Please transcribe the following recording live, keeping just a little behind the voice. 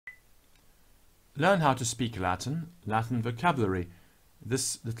Learn how to speak Latin, Latin vocabulary.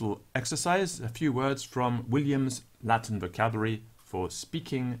 This little exercise, a few words from Williams' Latin vocabulary for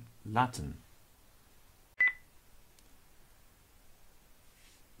speaking Latin.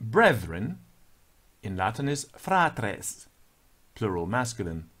 Brethren in Latin is fratres, plural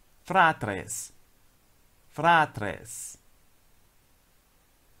masculine. Fratres, fratres.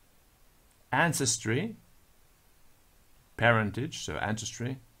 Ancestry, parentage, so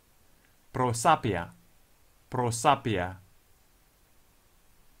ancestry. Prosapia, prosapia.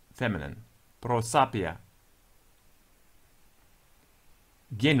 Feminine, prosapia.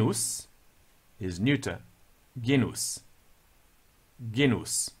 Genus is neuter, genus,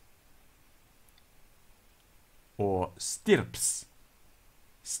 genus. Or stirps,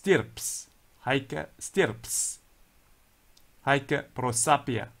 stirps, haec stirps, haec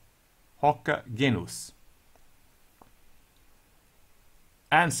prosapia, hoc genus.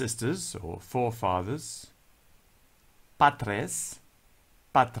 Ancestors or forefathers, patres,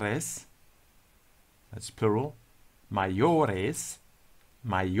 patres, that's plural. Maiores,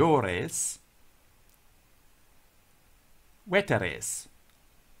 maiores. Veteres,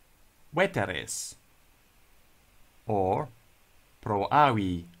 veteres. Or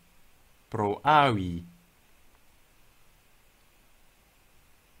proavi, proavi.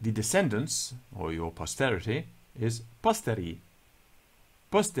 The descendants, or your posterity, is posteri,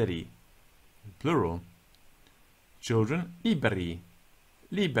 posteri, plural. Children, liberi,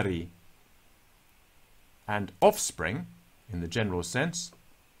 liberi. And offspring, in the general sense,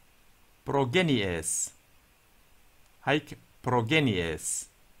 progenies, haec progenies,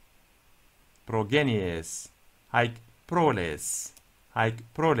 progenies, haec proles, haec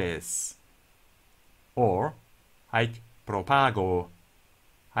proles. Or haec propago,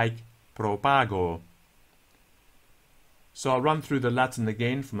 haec propago. So I'll run through the Latin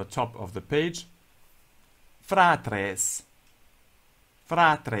again from the top of the page. Fratres,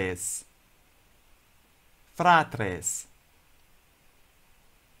 fratres, fratres.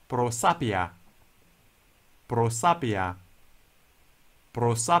 Prosapia, prosapia,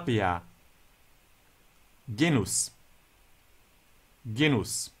 prosapia. Genus,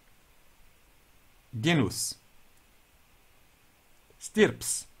 genus, genus.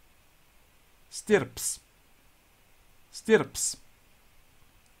 Stirps, stirps, stirps.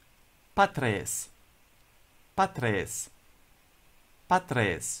 Patres, patres,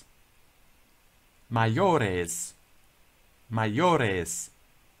 patres. Maiores, maiores,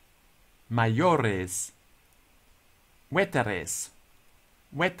 maiores. Veteres,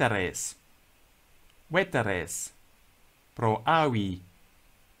 veteres, veteres. Proavi,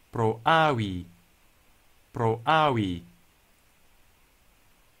 proavi, proavi.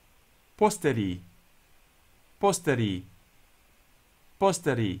 Posteri, posteri,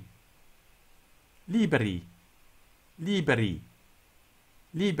 posteri. Liberi, liberi,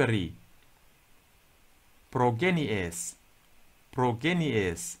 liberi. Progenies,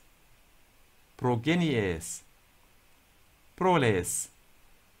 progenies, progenies. Proles,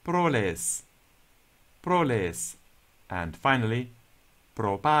 proles, proles. And finally,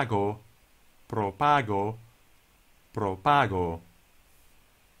 propago, propago, propago.